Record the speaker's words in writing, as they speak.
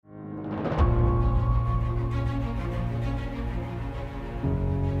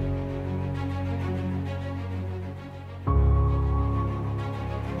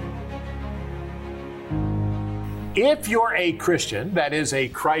If you're a Christian, that is a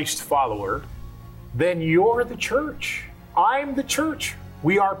Christ follower, then you're the church. I'm the church.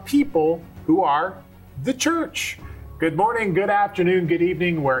 We are people who are the church. Good morning, good afternoon, good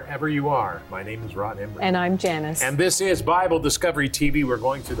evening, wherever you are. My name is Ron Embry. And I'm Janice. And this is Bible Discovery TV. We're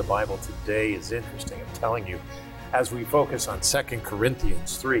going through the Bible today. It's interesting, I'm telling you, as we focus on 2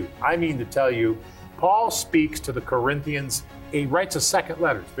 Corinthians 3. I mean to tell you, Paul speaks to the Corinthians. He writes a second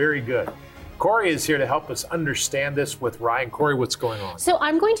letter. It's very good. Corey is here to help us understand this with Ryan. Corey, what's going on? So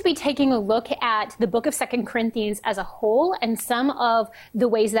I'm going to be taking a look at the book of 2 Corinthians as a whole and some of the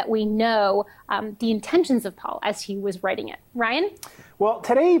ways that we know the intentions of Paul as he was writing it. Ryan? Well,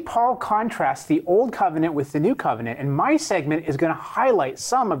 today Paul contrasts the Old Covenant with the New Covenant, and my segment is going to highlight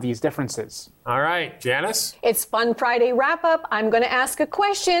some of these differences. All right, Janice? It's Fun Friday wrap-up. I'm going to ask a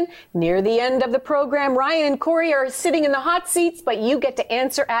question. Near the end of the program, Ryan and Corey are sitting in the hot seats, but you get to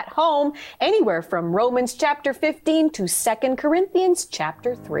answer at home, anywhere from Romans chapter 15 to 2 Corinthians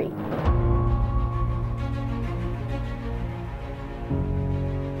chapter 3.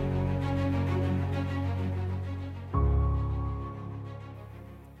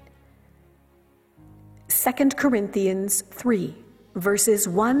 Second Corinthians 3, verses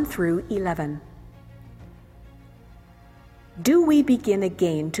 1 through 11. Do we begin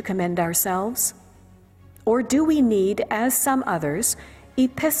again to commend ourselves? Or do we need, as some others,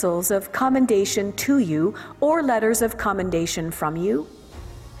 epistles of commendation to you or letters of commendation from you?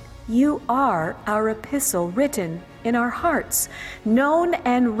 You are our epistle written in our hearts, known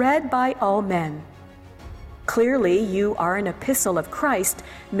and read by all men. Clearly, you are an epistle of Christ,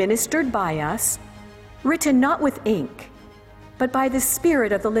 ministered by us, written not with ink, but by the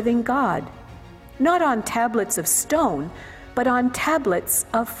Spirit of the living God, not on tablets of stone, but on tablets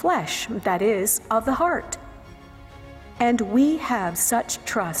of flesh, that is, of the heart. And we have such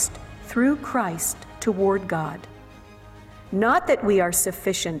trust through Christ toward God. Not that we are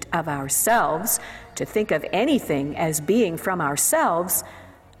sufficient of ourselves to think of anything as being from ourselves,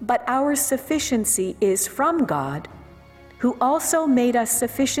 but our sufficiency is from God, who also made us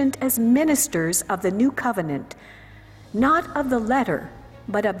sufficient as ministers of the new covenant, not of the letter,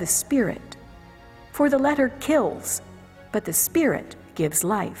 but of the Spirit. For the letter kills, but the Spirit gives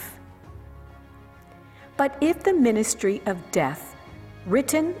life. But if the ministry of death,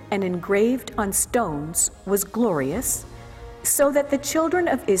 written and engraved on stones, was glorious, so that the children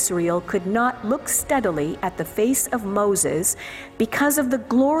of Israel could not look steadily at the face of Moses because of the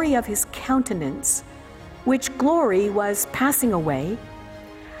glory of his countenance, which glory was passing away,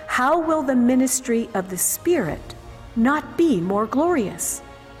 how will the ministry of the Spirit not be more glorious?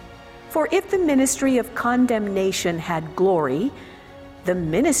 For if the ministry of condemnation had glory, the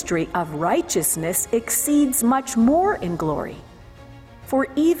ministry of righteousness exceeds much more in glory. For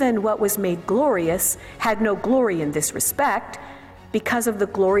even what was made glorious had no glory in this respect, because of the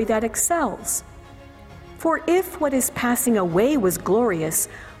glory that excels. For if what is passing away was glorious,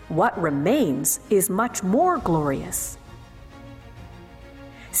 what remains is much more glorious.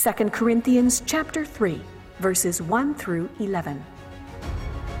 2 Corinthians chapter 3, verses 1 through 11.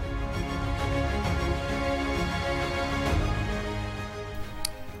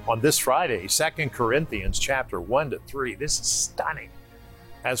 On this Friday, 2 Corinthians chapter 1 to 3. This is stunning.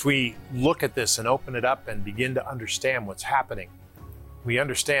 As we look at this and open it up and begin to understand what's happening, we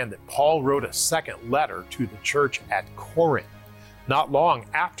understand that Paul wrote a second letter to the church at Corinth, not long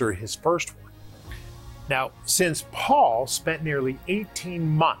after his first one. Now, since Paul spent nearly 18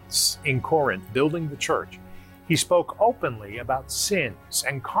 months in Corinth building the church, he spoke openly about sins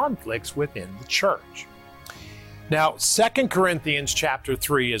and conflicts within the church. Now, 2 Corinthians chapter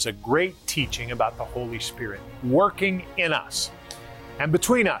 3 is a great teaching about the Holy Spirit working in us and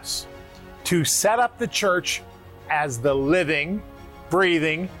between us to set up the church as the living,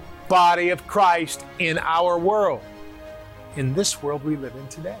 breathing body of Christ in our world, in this world we live in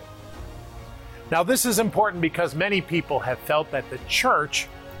today. Now, this is important because many people have felt that the church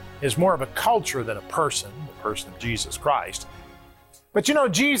is more of a culture than a person, the person of Jesus Christ. But you know,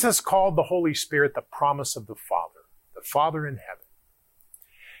 Jesus called the Holy Spirit the promise of the Father in heaven.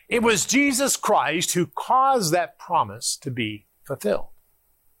 It was Jesus Christ who caused that promise to be fulfilled.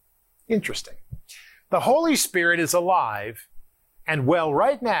 Interesting. The Holy Spirit is alive and well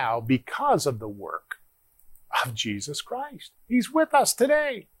right now because of the work of Jesus Christ. He's with us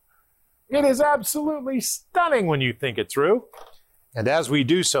today. It is absolutely stunning when you think it through. And as we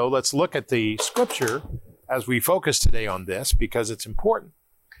do so, let's look at the scripture as we focus today on this because it's important.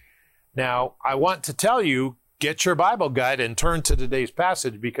 Now, I want to tell you, get your Bible guide and turn to today's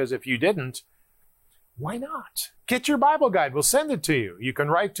passage because if you didn't, Why not? Get your Bible guide. We'll send it to you. You can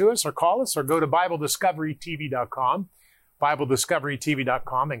write to us or call us or go to BibleDiscoveryTV.com,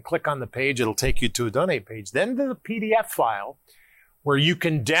 BibleDiscoveryTV.com, and click on the page. It'll take you to a donate page. Then to the PDF file where you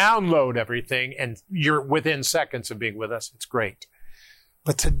can download everything and you're within seconds of being with us. It's great.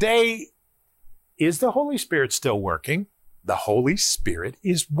 But today, is the Holy Spirit still working? The Holy Spirit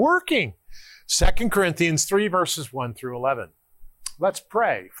is working. 2 Corinthians 3, verses 1 through 11. Let's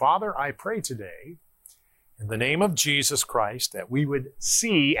pray. Father, I pray today in the name of Jesus Christ that we would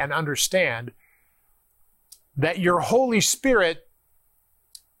see and understand that your Holy Spirit,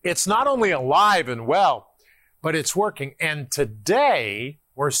 it's not only alive and well, but it's working. And today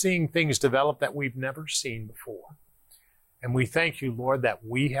we're seeing things develop that we've never seen before. And we thank you, Lord, that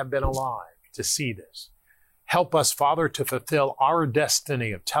we have been alive to see this. Help us, Father, to fulfill our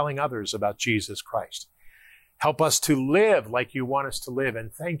destiny of telling others about Jesus Christ. Help us to live like you want us to live.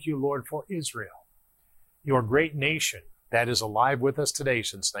 And thank you, Lord, for Israel, your great nation that is alive with us today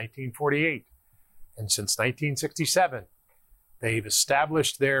since 1948 and since 1967. They've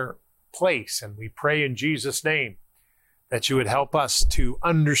established their place, and we pray in Jesus' name that you would help us to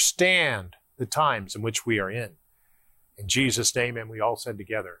understand the times in which we are in. In Jesus' name, and we all said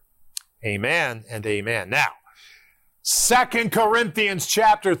together, amen and amen. Now, 2 Corinthians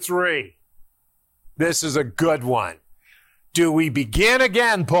chapter 3. This is a good one. Do we begin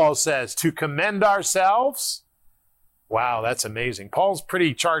again, Paul says, to commend ourselves? Wow, that's amazing. Paul's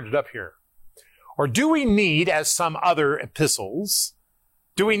pretty charged up here. Or do we need, as some other epistles,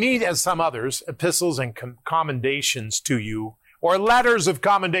 epistles and commendations to you, or letters of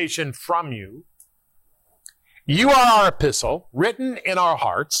commendation from you? You are our epistle, written in our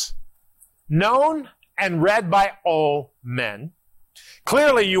hearts, known and read by all men.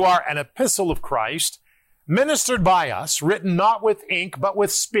 Clearly you are an epistle of Christ, ministered by us, written not with ink, but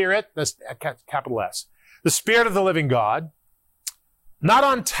with Spirit, that's capital S, the Spirit of the living God, not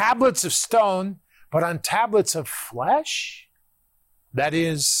on tablets of stone, but on tablets of flesh, that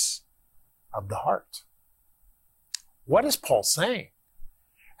is, of the heart. What is Paul saying?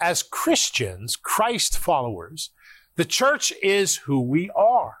 As Christians, Christ followers, the church is who we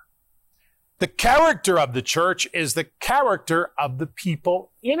are. The character of the church is the character of the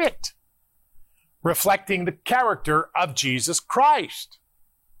people in it, reflecting the character of Jesus Christ.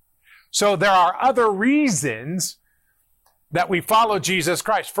 So there are other reasons that we follow Jesus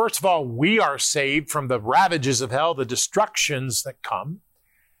Christ. First of all, we are saved from the ravages of hell, the destructions that come.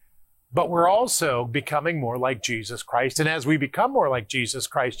 But we're also becoming more like Jesus Christ. And as we become more like Jesus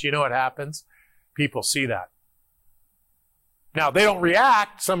Christ, you know what happens? People see that. Now, they don't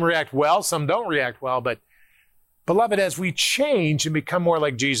react. Some react well, some don't react well. But, beloved, as we change and become more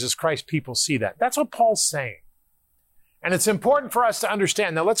like Jesus Christ, people see that. That's what Paul's saying. And it's important for us to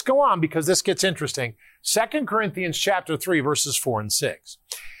understand. Now, let's go on because this gets interesting. 2 Corinthians chapter 3, verses 4 and 6.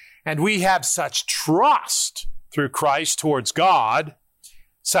 And we have such trust through Christ towards God,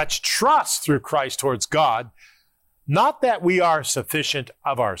 not that we are sufficient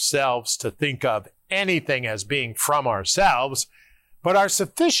of ourselves to think of anything as being from ourselves, but our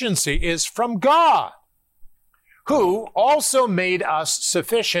sufficiency is from God, who also made us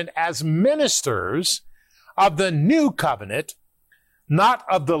sufficient as ministers of the new covenant, not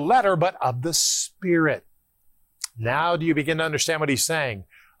of the letter, but of the Spirit. Now do you begin to understand what he's saying?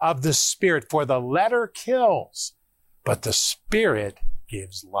 Of the Spirit, for the letter kills, but the Spirit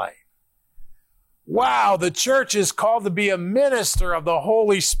gives life. Wow, the church is called to be a minister of the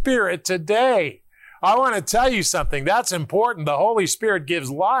Holy Spirit today. I want to tell you something. That's important. The Holy Spirit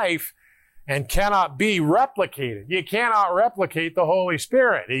gives life and cannot be replicated. You cannot replicate the Holy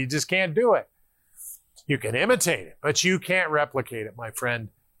Spirit. You just can't do it. You can imitate it, but you can't replicate it, my friend.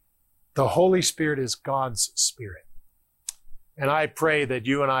 The Holy Spirit is God's Spirit. And I pray that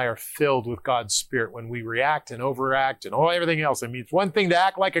you and I are filled with God's Spirit when we react and overact and everything else. I mean, it's one thing to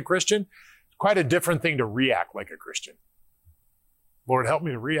act like a Christian. It's quite a different thing to react like a Christian. Lord, help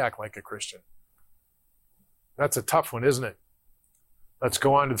me to react like a Christian. That's a tough one, isn't it? Let's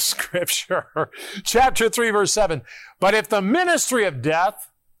go on to the scripture. Chapter 3, verse 7. But if the ministry of death,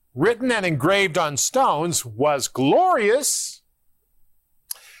 written and engraved on stones, was glorious,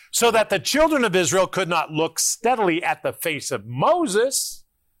 so that the children of Israel could not look steadily at the face of Moses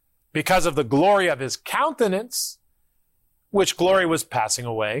because of the glory of his countenance, which glory was passing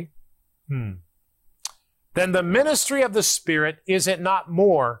away, then the ministry of the Spirit, is it not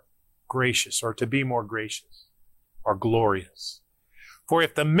more gracious, or to be more gracious or glorious? For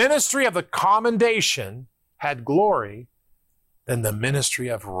if the ministry of the commendation had glory, then the ministry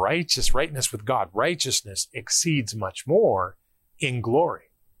of rightness with God, righteousness, exceeds much more in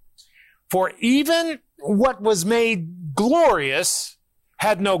glory. For even what was made glorious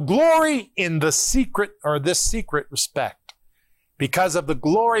had no glory in the secret or this secret respect, because of the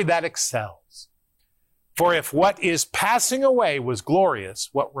glory that excels. For if what is passing away was glorious,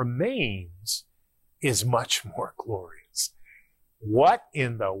 what remains is much more glorious. What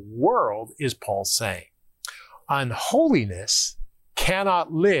in the world is Paul saying? Unholiness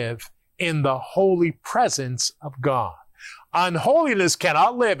cannot live in the holy presence of God. Unholiness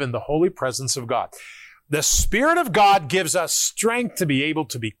cannot live in the holy presence of God. The Spirit of God gives us strength to be able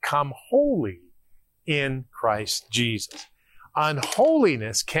to become holy in Christ Jesus.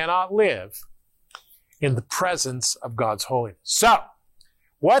 Unholiness cannot live in the presence of God's holiness. So,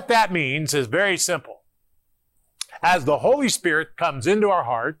 what that means is very simple. As the Holy Spirit comes into our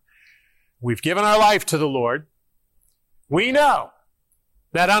heart, we've given our life to the Lord, we know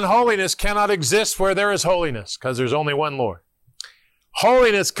that unholiness cannot exist where there is holiness, because there's only one Lord.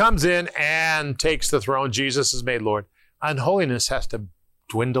 Holiness comes in and takes the throne. Jesus is made Lord. Unholiness has to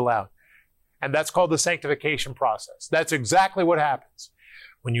dwindle out. And that's called the sanctification process. That's exactly what happens.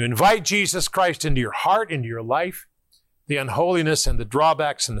 When you invite Jesus Christ into your heart, into your life, the unholiness and the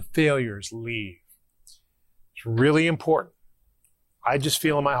drawbacks and the failures leave. It's really important. I just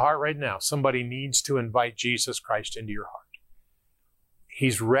feel in my heart right now, somebody needs to invite Jesus Christ into your heart.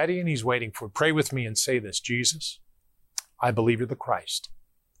 He's ready and he's waiting for it. Pray with me and say this: Jesus, I believe you're the Christ.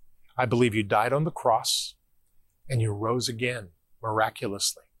 I believe you died on the cross and you rose again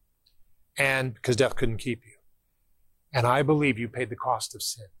miraculously. And because death couldn't keep you. And I believe you paid the cost of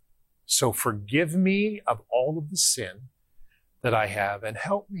sin. So forgive me of all of the sin that I have and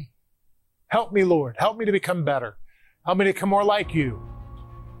help me. Help me, Lord. Help me to become better. Help me to become more like you.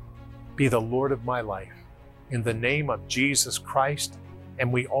 Be the Lord of my life. In the name of Jesus Christ.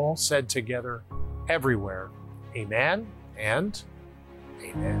 And we all said together, everywhere, amen and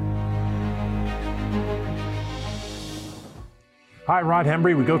amen. Hi, Rod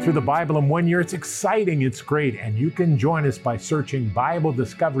Hembry. We go through the Bible in 1 year. It's exciting. It's great. And you can join us by searching Bible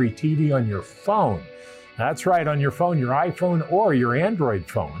Discovery TV on your phone. That's right, on your phone, your iPhone or your Android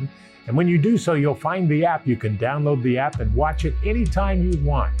phone. And when you do so, you'll find the app. You can download the app and watch it anytime you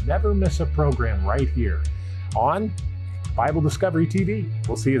want. Never miss a program right here on Bible Discovery TV.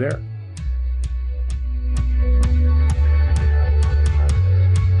 We'll see you there.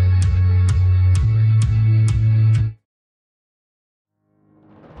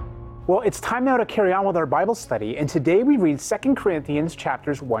 Well, it's time now to carry on with our Bible study, and today we read 2 Corinthians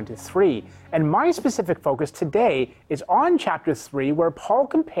chapters 1 to 3. And my specific focus today is on chapter 3, where Paul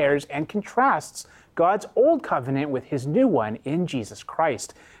compares and contrasts God's old covenant with his new one in Jesus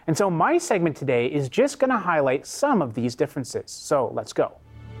Christ. And so my segment today is just going to highlight some of these differences. So let's go.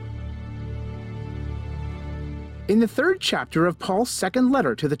 In the third chapter of Paul's second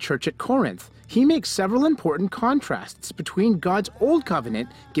letter to the church at Corinth, he makes several important contrasts between God's old covenant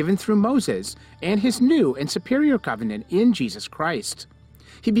given through Moses and his new and superior covenant in Jesus Christ.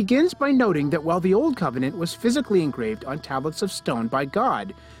 He begins by noting that while the old covenant was physically engraved on tablets of stone by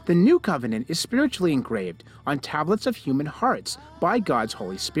God, the new covenant is spiritually engraved on tablets of human hearts by God's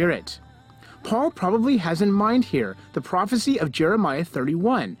Holy Spirit. Paul probably has in mind here the prophecy of Jeremiah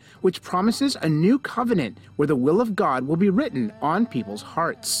 31, which promises a new covenant where the will of God will be written on people's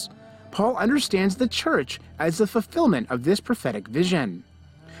hearts. Paul understands the church as the fulfillment of this prophetic vision.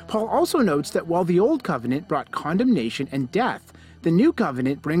 Paul also notes that while the old covenant brought condemnation and death, the new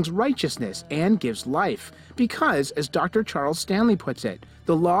covenant brings righteousness and gives life, because, as Dr. Charles Stanley puts it,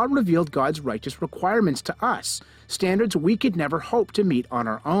 the law revealed God's righteous requirements to us, standards we could never hope to meet on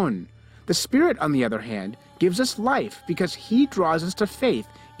our own. The Spirit, on the other hand, gives us life because he draws us to faith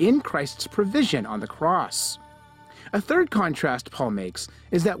in Christ's provision on the cross. A third contrast Paul makes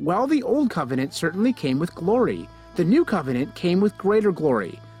is that while the old covenant certainly came with glory, the new covenant came with greater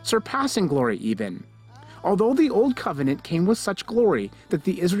glory, surpassing glory even. Although the old covenant came with such glory that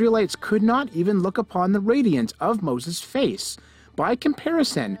the Israelites could not even look upon the radiance of Moses' face, by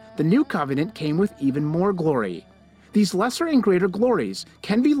comparison, the new covenant came with even more glory. These lesser and greater glories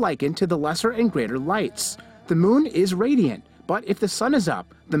can be likened to the lesser and greater lights. The moon is radiant, but if the sun is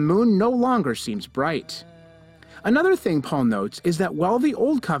up, the moon no longer seems bright. Another thing Paul notes is that while the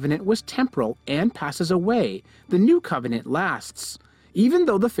old covenant was temporal and passes away, the new covenant lasts. Even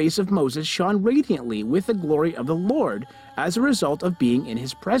though the face of Moses shone radiantly with the glory of the Lord as a result of being in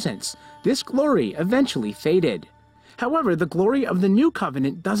his presence, this glory eventually faded. However, the glory of the new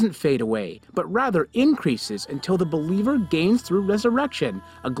covenant doesn't fade away, but rather increases until the believer gains through resurrection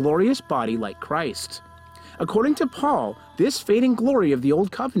a glorious body like Christ. According to Paul, this fading glory of the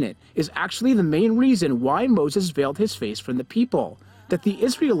old covenant is actually the main reason why Moses veiled his face from the people. that the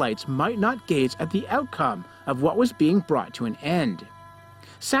Israelites might not gaze at the outcome of what was being brought to an end.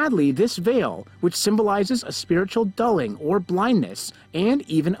 Sadly, this veil, which symbolizes a spiritual dulling or blindness and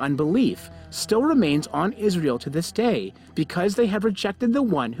even unbelief, still remains on Israel to this day because they have rejected the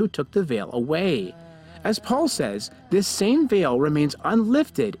one who took the veil away. As Paul says, this same veil remains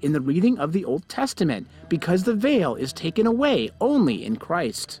unlifted in the reading of the Old Testament because the veil is taken away only in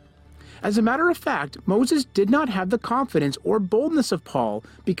Christ. As a matter of fact, Moses did not have the confidence or boldness of Paul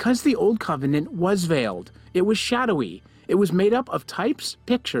because the Old Covenant was veiled. It was shadowy. It was made up of types,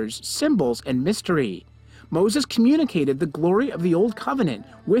 pictures, symbols, and mystery. Moses communicated the glory of the Old Covenant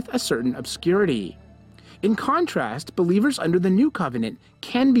with a certain obscurity. In contrast, believers under the New Covenant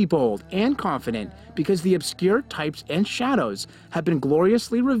can be bold and confident because the obscure types and shadows have been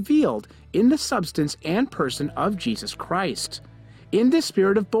gloriously revealed in the substance and person of Jesus Christ. In this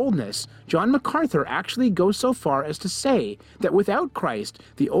spirit of boldness, John MacArthur actually goes so far as to say that without Christ,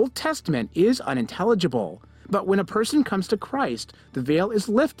 the Old Testament is unintelligible. But when a person comes to Christ, the veil is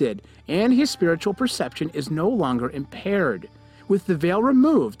lifted and his spiritual perception is no longer impaired. With the veil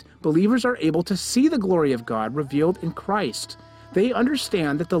removed, believers are able to see the glory of God revealed in Christ. They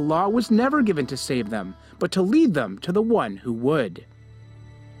understand that the law was never given to save them, but to lead them to the one who would.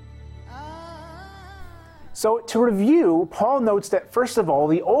 So to review, Paul notes that first of all,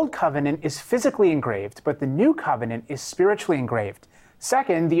 the Old Covenant is physically engraved, but the New Covenant is spiritually engraved.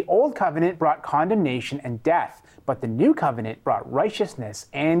 Second, the Old Covenant brought condemnation and death, but the New Covenant brought righteousness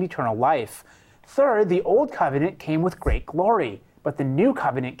and eternal life. Third, the Old Covenant came with great glory, but the New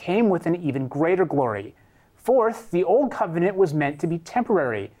Covenant came with an even greater glory. Fourth, the Old Covenant was meant to be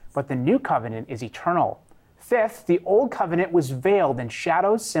temporary, but the New Covenant is eternal. Fifth, the Old Covenant was veiled in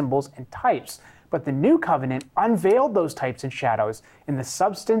shadows, symbols, and types, but the New Covenant unveiled those types and shadows in the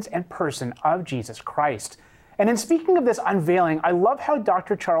substance and person of Jesus Christ. And in speaking of this unveiling, I love how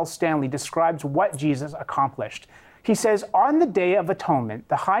Dr. Charles Stanley describes what Jesus accomplished. He says, on the Day of Atonement,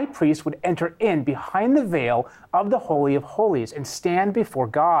 the high priest would enter in behind the veil of the Holy of Holies and stand before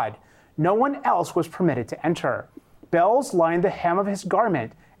God. No one else was permitted to enter. Bells lined the hem of his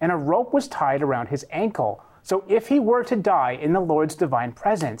garment, and a rope was tied around his ankle. So if he were to die in the Lord's divine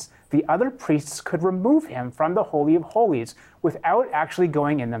presence, the other priests could remove him from the Holy of Holies without actually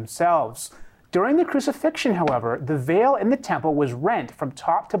going in themselves. During the crucifixion, however, the veil in the temple was rent from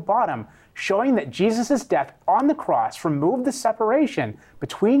top to bottom, showing that Jesus' death on the cross removed the separation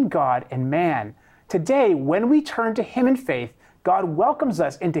between God and man. Today, when we turn to him in faith, God welcomes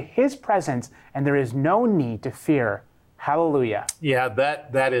us into his presence, and there is no need to fear. Hallelujah. Yeah,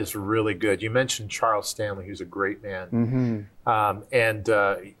 that is really good. You mentioned Charles Stanley, who's a great man. And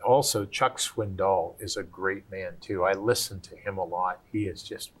also Chuck Swindoll is a great man, too. I listen to him a lot. He is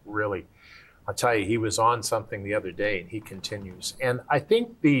just really... I'll tell you, he was on something the other day, and he continues. And I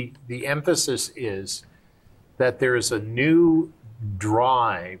think the emphasis is that there is a new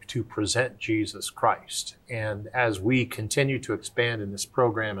drive to present Jesus Christ. And as we continue to expand in this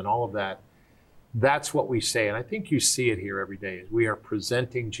program and all of that, that's what we say. And I think you see it here every day, is we are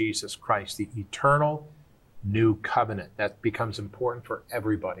presenting Jesus Christ, the eternal new covenant. That becomes important for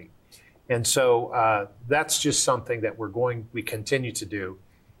everybody. And so that's just something that we continue to do.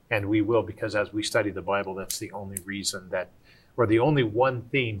 And we will, because as we study the Bible, that's the only reason that, or the only one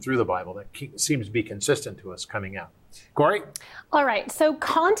theme through the Bible that seems to be consistent to us coming out. Corey? All right, so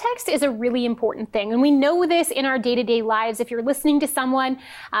context is a really important thing. And we know this in our day-to-day lives. If you're listening to someone,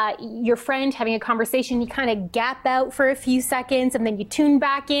 your friend having a conversation, you kind of gap out for a few seconds and then you tune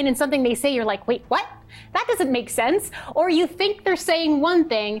back in, and something they say, you're like, wait, what? That doesn't make sense. Or you think they're saying one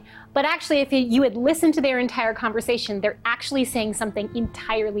thing, but actually if you had listened to their entire conversation, they're actually saying something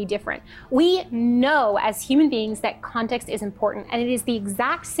entirely different. We know as human beings that context is important, and it is the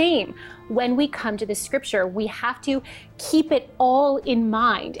exact same when we come to the scripture. We have to keep it all in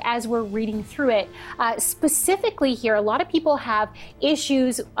mind as we're reading through it. Specifically here, a lot of people have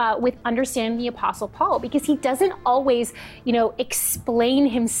issues with understanding the Apostle Paul because he doesn't always, explain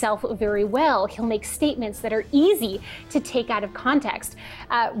himself very well. He'll make statements that are easy to take out of context.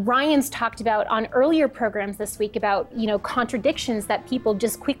 Ryan's talked about on earlier programs this week about, contradictions that people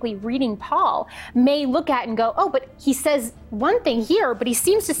just quickly reading Paul may look at and go, oh, but he says one thing here, but he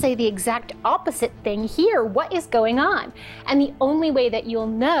seems to say the exact opposite thing here. What is going on? And the only way that you'll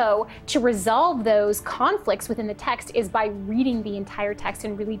know to resolve those conflicts within the text is by reading the entire text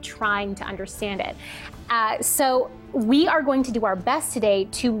and really trying to understand it. So we are going to do our best today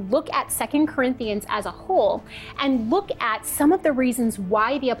to look at 2 Corinthians as a whole and look at some of the reasons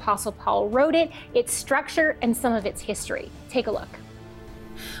why the Apostle Paul wrote it, its structure, and some of its history. Take a look.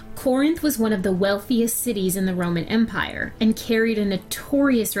 Corinth was one of the wealthiest cities in the Roman Empire and carried a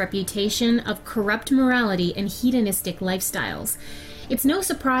notorious reputation of corrupt morality and hedonistic lifestyles. It's no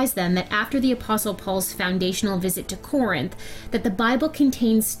surprise then that after the Apostle Paul's foundational visit to Corinth, that the Bible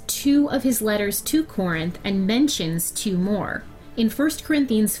contains 2 of his letters to Corinth and mentions 2 more. In 1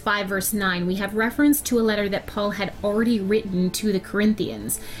 Corinthians 5 verse 9, we have reference to a letter that Paul had already written to the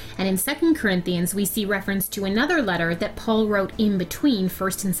Corinthians. And in 2 Corinthians, we see reference to another letter that Paul wrote in between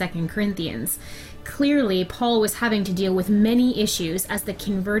 1 and 2 Corinthians. Clearly, Paul was having to deal with many issues as the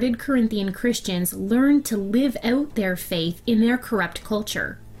converted Corinthian Christians learned to live out their faith in their corrupt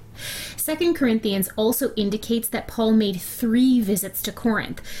culture. 2 Corinthians also indicates that Paul made 3 visits to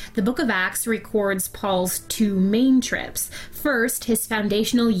Corinth. The book of Acts records Paul's 2 main trips. First, his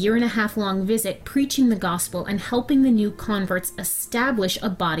foundational 1.5-year-long visit preaching the gospel and helping the new converts establish a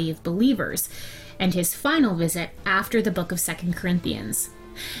body of believers, and his final visit after the book of 2 Corinthians.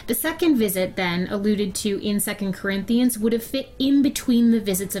 The second visit, then, alluded to in 2 Corinthians, would have fit in between the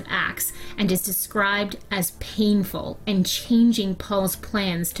visits of Acts and is described as painful and changing Paul's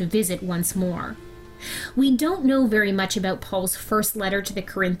plans to visit once more. We don't know very much about Paul's first letter to the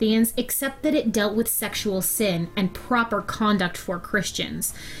Corinthians, except that it dealt with sexual sin and proper conduct for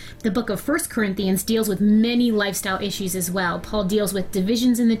Christians. The book of 1 Corinthians deals with many lifestyle issues as well. Paul deals with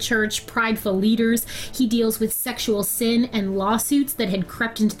divisions in the church, prideful leaders. He deals with sexual sin and lawsuits that had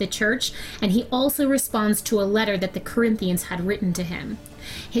crept into the church, and he also responds to a letter that the Corinthians had written to him.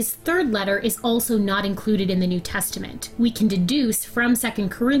 His third letter is also not included in the New Testament. We can deduce from 2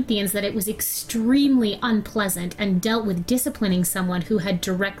 Corinthians that it was extremely unpleasant and dealt with disciplining someone who had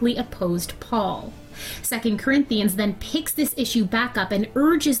directly opposed Paul. 2 Corinthians then picks this issue back up and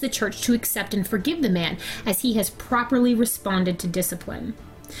urges the church to accept and forgive the man as he has properly responded to discipline.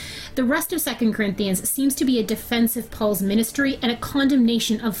 The rest of 2 Corinthians seems to be a defense of Paul's ministry and a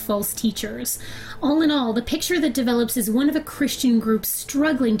condemnation of false teachers. All in all, the picture that develops is one of a Christian group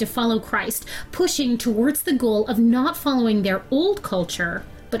struggling to follow Christ, pushing towards the goal of not following their old culture,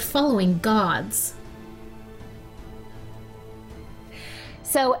 but following God's.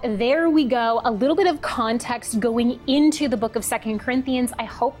 So there we go, a little bit of context going into the book of 2 Corinthians. I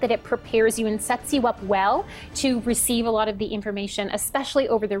hope that it prepares you and sets you up well to receive a lot of the information, especially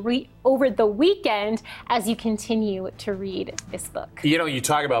over the weekend as you continue to read this book. You know, you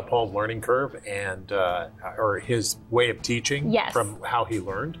talk about Paul's learning curve and or his way of teaching from how he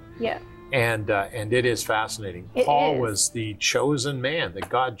learned. Yeah. And it is fascinating. Paul was the chosen man that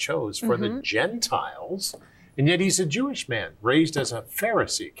God chose for the Gentiles. And yet he's a Jewish man, raised as a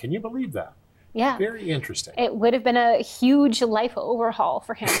Pharisee. Can you believe that? Yeah. Very interesting. It would have been a huge life overhaul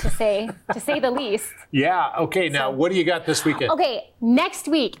for him, to say the least. Yeah. Okay. Now, what do you got this weekend? Okay. Next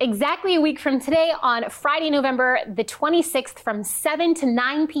week, exactly a week from today, on Friday, November the 26th, from 7 to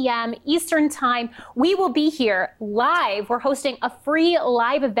 9 p.m. Eastern Time, we will be here live. We're hosting a free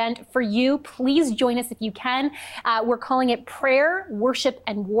live event for you. Please join us if you can. We're calling it Prayer, Worship,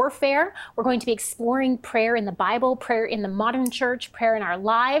 and Warfare. We're going to be exploring prayer in the Bible, prayer in the modern church, prayer in our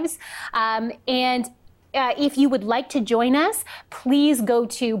lives. If you would like to join us, please go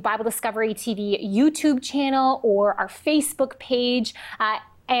to Bible Discovery TV YouTube channel or our Facebook page.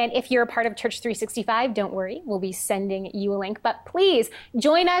 And if you're a part of Church 365, don't worry, we'll be sending you a link. But please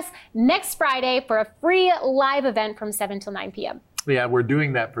join us next Friday for a free live event from 7 till 9 p.m. Yeah, we're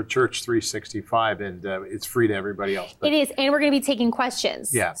doing that for Church 365, and it's free to everybody else. It is, and we're going to be taking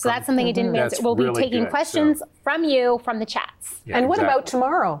questions. Yeah. So that's something I didn't mention. We'll be taking questions from you from the chats. Yeah, and what about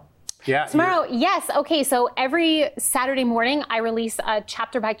tomorrow? Yeah. Tomorrow, yes. Okay, so every Saturday morning, I release a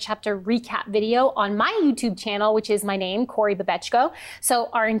chapter-by-chapter recap video on my YouTube channel, which is my name, Corey Babechko. So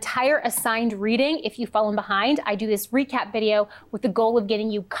our entire assigned reading, if you've fallen behind, I do this recap video with the goal of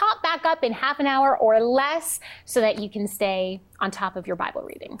getting you caught back up in half an hour or less so that you can stay on top of your Bible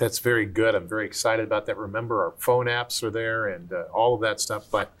reading. That's very good. I'm very excited about that. Remember, our phone apps are there and all of that stuff.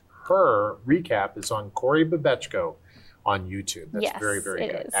 But her recap is on Corey Babechko on YouTube. That's very, very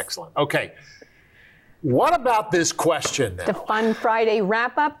good. Is. Excellent. Okay. What about this question now? The Fun Friday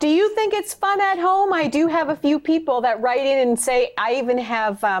wrap-up. Do you think it's fun at home? I do have a few people that write in and say, I even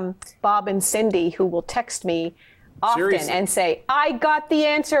have Bob and Cindy who will text me often Seriously? And say, I got the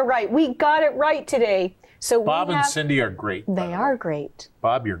answer right. We got it right today. So Bob and Cindy are great. They are great.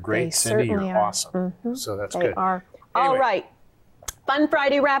 Bob, you're great. They Cindy, you're certainly are. awesome. So that's They good. are. Anyway. All right. Fun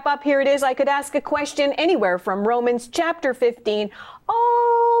Friday wrap-up. Here it is. I could ask a question anywhere from Romans chapter 15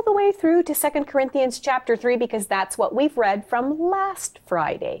 all the way through to 2 Corinthians chapter 3, because that's what we've read from last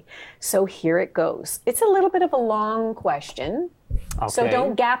Friday. So here it goes. It's a little bit of a long question, So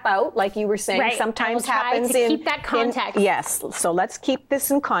don't gap out, like you were saying. Right. Sometimes I will try happens to keep that context. Yes. So let's keep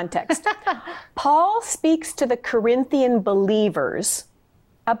this in context. Paul speaks to the Corinthian believers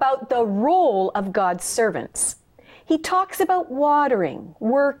about the role of God's servants. He talks about watering,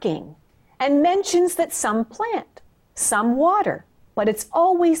 working, and mentions that some plant, some water, but it's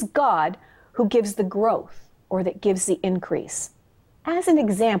always God who gives the growth or that gives the increase. As an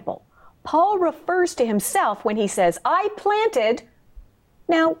example, Paul refers to himself when he says, I planted.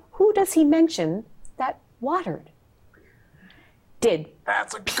 Now, who does he mention that watered? Did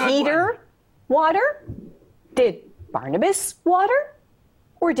Peter water? Did Barnabas water?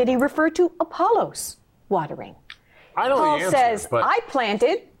 Or did he refer to Apollos watering? I know Paul the answer, says, but I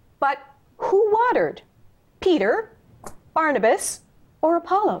planted, but who watered? Peter, Barnabas, or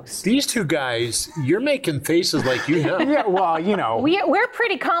Apollos? these two guys, you're making faces like you know. Yeah, well, you know. We're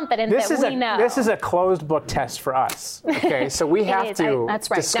pretty confident This that is we know. This is a closed book test for us. Okay, so we have is. to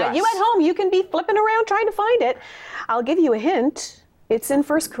That's right. discuss. Now, you at home, you can be flipping around trying to find it. I'll give you a hint. It's in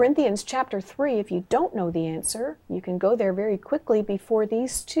 1 Corinthians chapter 3. If you don't know the answer, you can go there very quickly before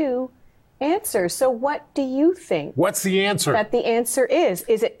these two answers. So what do you think What's the answer? that the answer is?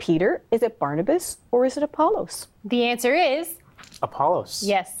 Is it Peter? Is it Barnabas? Or is it Apollos? The answer is Apollos.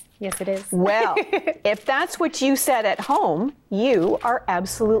 yes. Yes, it is. Well, if that's what you said at home, you are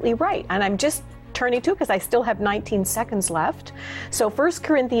absolutely right. And I'm just turning to, because I still have 19 seconds left. So 1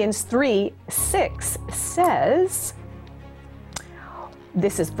 Corinthians 3:6 says,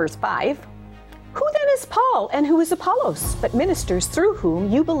 this is verse 5, who then is Paul and who is Apollos, but ministers through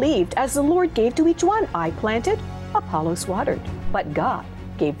whom you believed, as the Lord gave to each one? I planted, Apollos watered, but God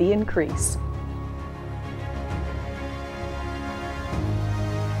gave the increase.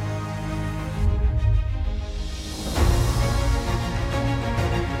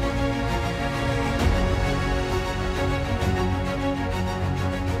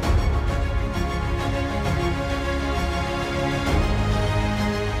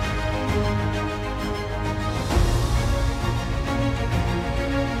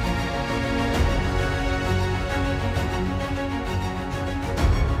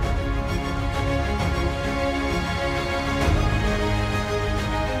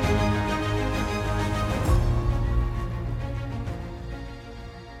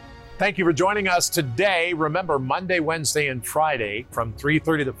 Thank you for joining us today. Remember, Monday, Wednesday, and Friday from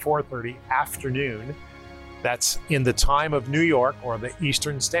 3:30 to 4:30 afternoon. That's in the time of New York or the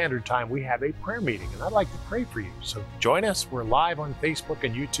Eastern Standard Time. We have a prayer meeting, and I'd like to pray for you. So join us. We're live on Facebook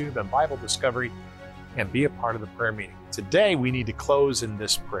and YouTube and Bible Discovery, and be a part of the prayer meeting. Today, we need to close in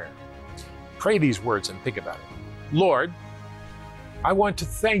this prayer. Pray these words and think about it. Lord, I want to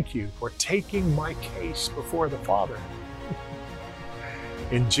thank you for taking my case before the Father.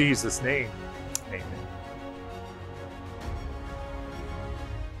 In Jesus' name.